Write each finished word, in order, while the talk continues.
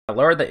I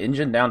lowered the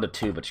engine down to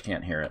 2, but you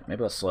can't hear it.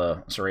 Maybe let's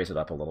raise it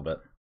up a little bit.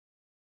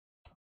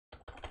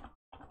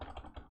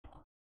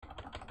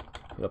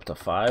 Go up to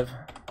 5.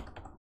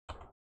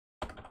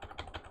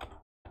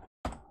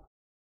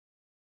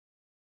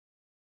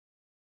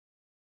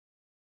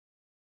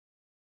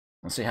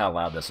 Let's see how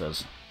loud this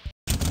is.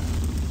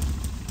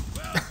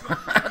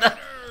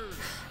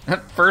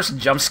 That first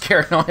jump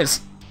scare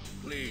noise.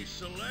 Please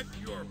select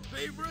your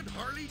favorite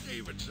Harley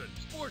Davidson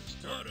sports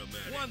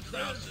automatic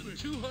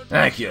 1,200.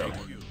 Thank you.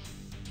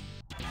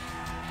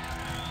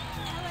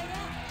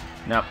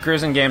 No,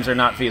 cruising games are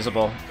not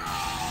feasible.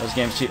 Those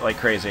games cheat like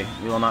crazy.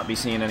 We will not be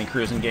seeing any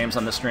cruising games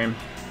on this stream.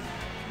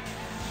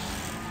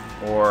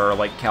 Or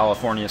like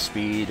California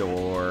Speed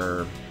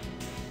or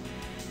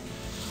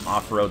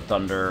Off-Road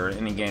Thunder,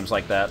 any games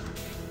like that.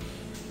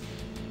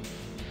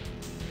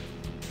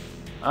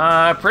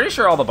 I'm pretty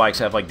sure all the bikes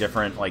have like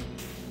different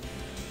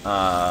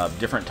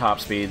different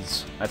top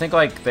speeds. I think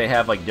like they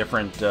have like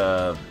different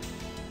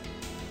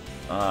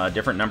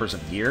different numbers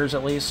of gears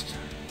at least.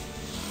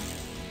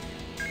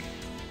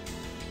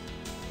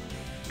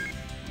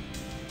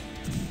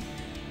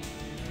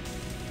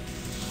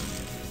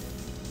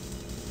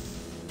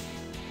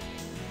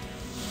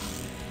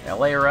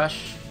 LA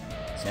Rush,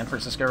 San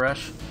Francisco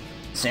Rush,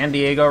 San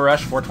Diego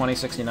Rush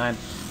 42069.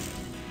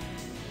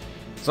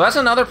 So that's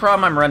another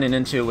problem I'm running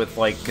into with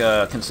like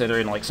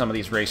considering like some of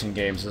these racing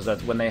games is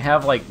that when they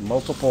have like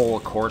multiple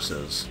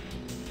courses,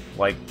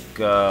 like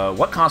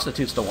what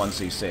constitutes the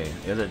 1cc?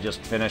 Is it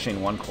just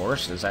finishing one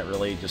course? Is that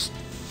really just,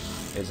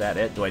 is that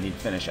it? Do I need to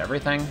finish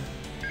everything?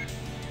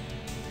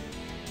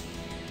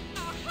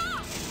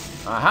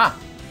 Aha!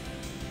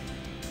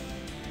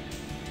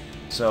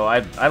 So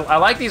I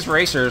like these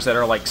racers that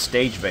are like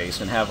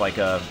stage-based and have like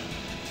a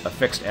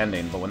fixed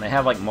ending, but when they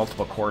have like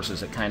multiple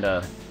courses, it kind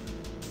of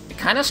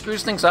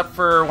screws things up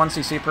for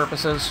 1cc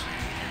purposes.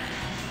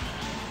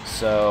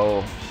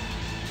 So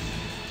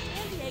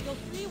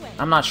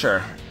I'm not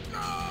sure.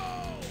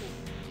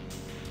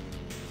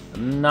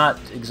 I'm not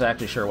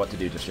exactly sure what to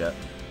do just yet,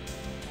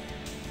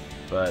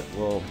 but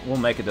we'll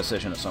make a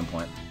decision at some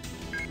point.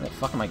 Where the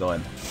fuck am I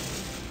going?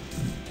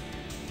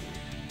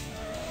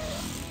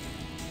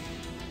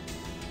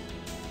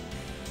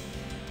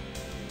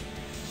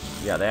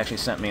 Yeah, they actually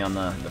sent me on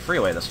the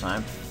freeway this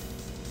time.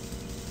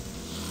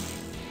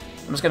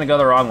 I'm just gonna go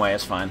the wrong way,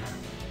 it's fine.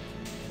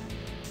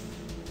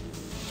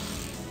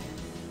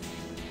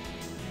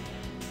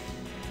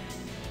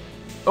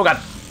 Oh god!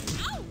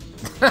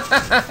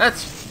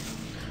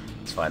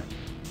 It's fine.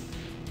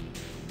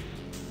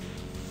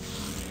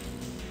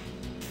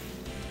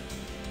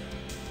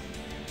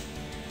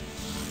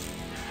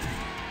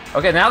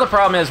 Okay, now the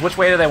problem is, which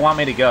way do they want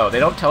me to go? They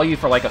don't tell you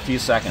for like a few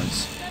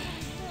seconds.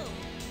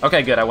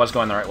 Okay, good, I was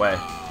going the right way.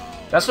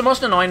 That's the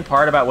most annoying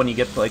part about when you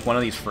get like one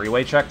of these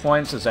freeway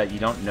checkpoints, is that you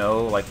don't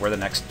know like where the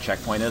next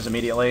checkpoint is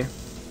immediately.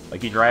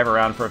 Like you drive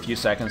around for a few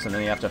seconds and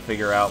then you have to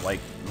figure out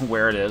like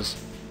where it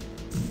is.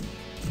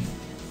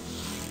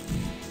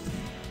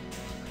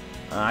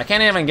 I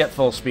can't even get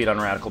full speed on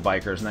Radical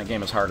Bikers, and that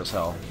game is hard as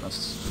hell.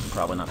 That's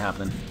probably not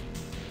happening.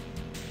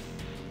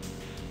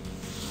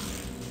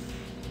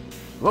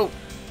 Whoa!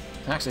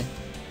 Taxi.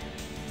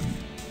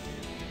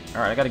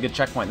 Alright, I got a good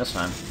checkpoint this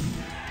time.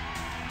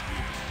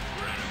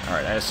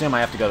 Alright, I assume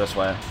I have to go this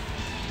way.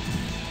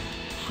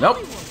 Nope!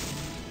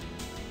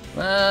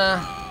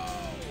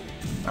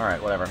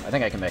 Alright, whatever. I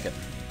think I can make it.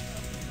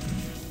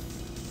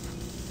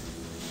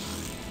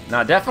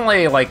 Now,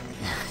 definitely, like...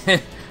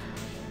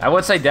 I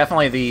would say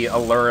definitely the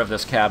allure of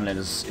this cabinet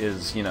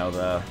is you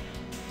know,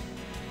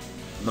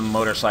 the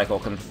motorcycle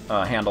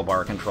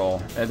handlebar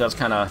control. It does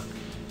kind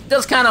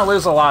of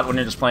lose a lot when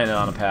you're just playing it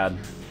on a pad.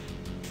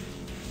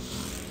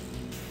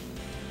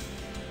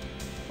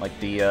 Like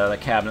the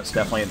cabinet's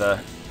definitely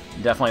the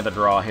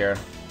draw here.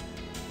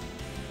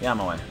 Yeah, I'm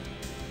away.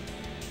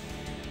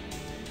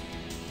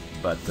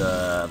 But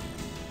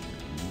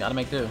gotta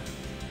make do.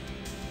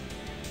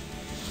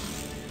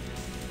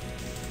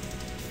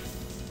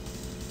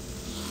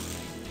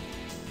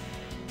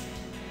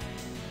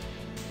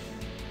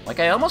 Like,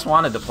 I almost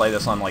wanted to play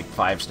this on, like,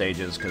 5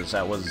 stages, because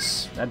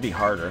that'd be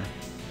harder.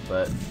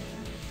 But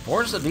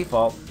 4 is the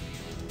default.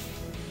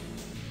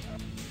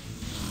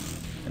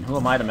 And who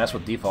am I to mess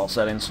with default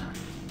settings?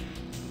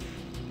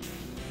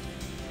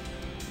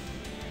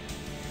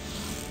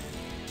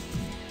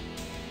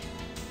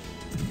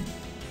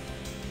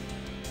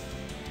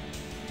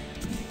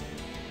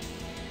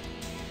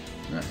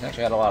 I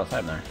actually had a lot of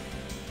time there.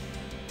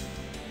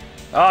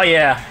 Oh,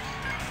 yeah!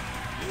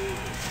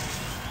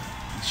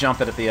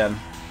 Jump it at the end.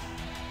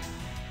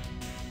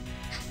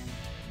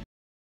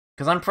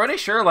 Because I'm pretty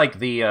sure, like,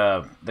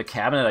 the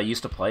cabinet I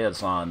used to play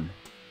is on...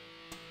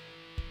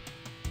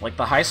 Like,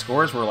 the high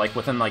scores were, like,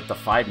 within, like, the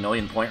 5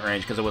 million point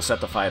range, because it was set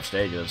to 5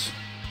 stages.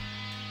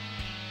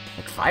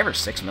 Like, 5 or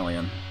 6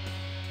 million.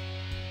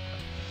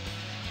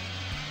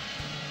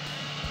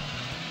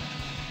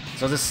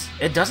 So this...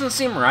 It doesn't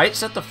seem right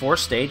set to 4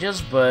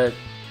 stages, but...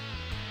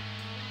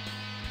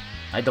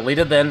 I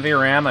deleted the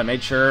NVRAM, I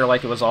made sure,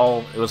 like, it was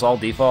all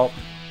default.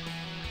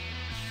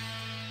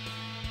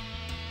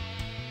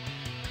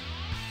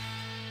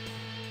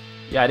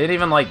 Yeah, I didn't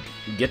even, like,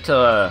 get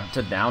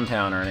to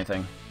downtown or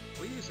anything.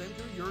 Please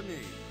enter your name.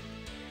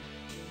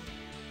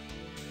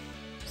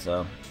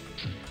 So...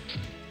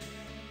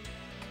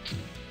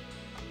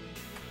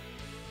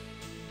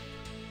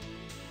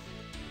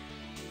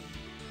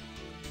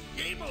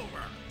 Game over.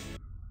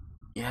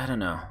 Yeah, I don't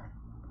know.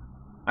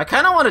 I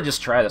kind of want to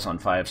just try this on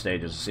 5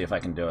 stages to see if I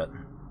can do it.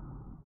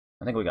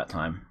 I think we got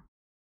time.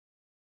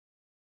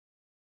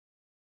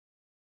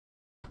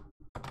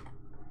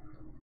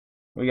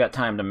 We got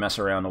time to mess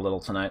around a little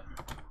tonight.